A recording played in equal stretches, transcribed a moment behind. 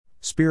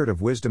Spirit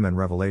of Wisdom and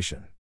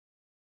Revelation.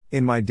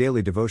 In my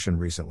daily devotion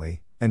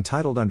recently,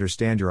 entitled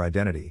Understand Your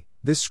Identity,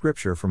 this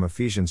scripture from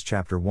Ephesians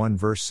chapter 1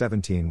 verse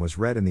 17 was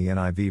read in the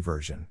NIV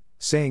version,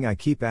 saying, "I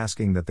keep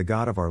asking that the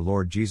God of our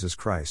Lord Jesus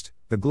Christ,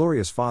 the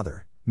glorious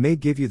Father, may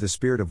give you the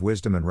spirit of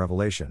wisdom and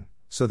revelation,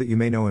 so that you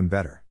may know Him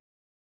better."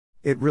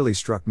 It really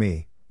struck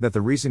me, that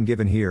the reason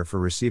given here for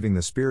receiving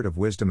the spirit of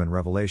wisdom and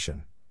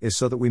revelation, is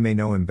so that we may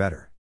know Him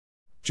better.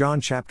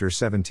 John chapter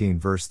 17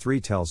 verse 3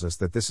 tells us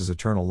that this is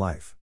eternal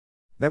life.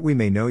 That we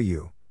may know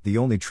you, the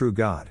only true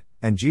God,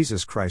 and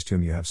Jesus Christ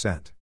whom you have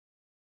sent.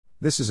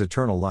 This is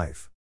eternal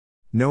life.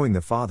 Knowing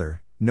the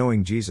Father,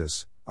 knowing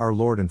Jesus, our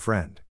Lord and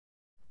friend.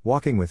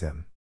 Walking with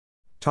Him.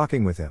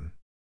 Talking with Him.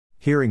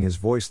 Hearing His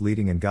voice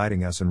leading and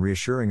guiding us and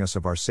reassuring us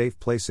of our safe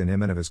place in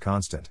Him and of His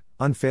constant,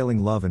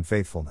 unfailing love and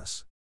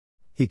faithfulness.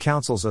 He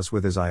counsels us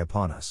with His eye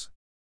upon us.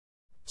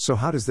 So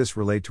how does this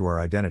relate to our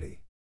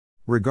identity?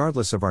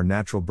 Regardless of our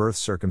natural birth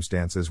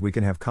circumstances, we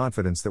can have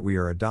confidence that we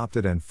are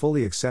adopted and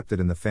fully accepted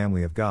in the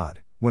family of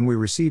God, when we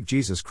receive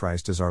Jesus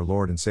Christ as our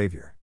Lord and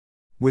Savior.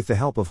 With the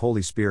help of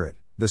Holy Spirit,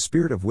 the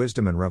Spirit of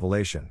wisdom and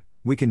revelation,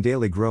 we can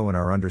daily grow in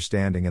our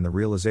understanding and the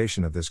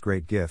realization of this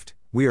great gift.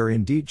 We are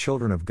indeed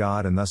children of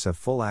God and thus have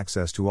full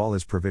access to all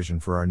His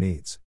provision for our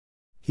needs.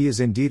 He is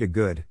indeed a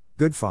good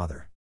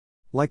Father.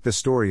 Like the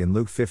story in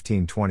Luke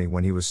 15:20,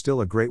 when he was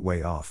still a great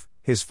way off,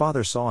 his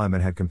father saw him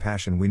and had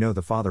compassion. We know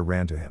the Father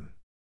ran to him.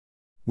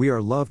 We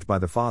are loved by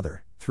the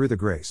Father, through the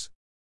grace.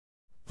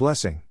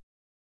 Blessing.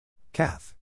 Kath.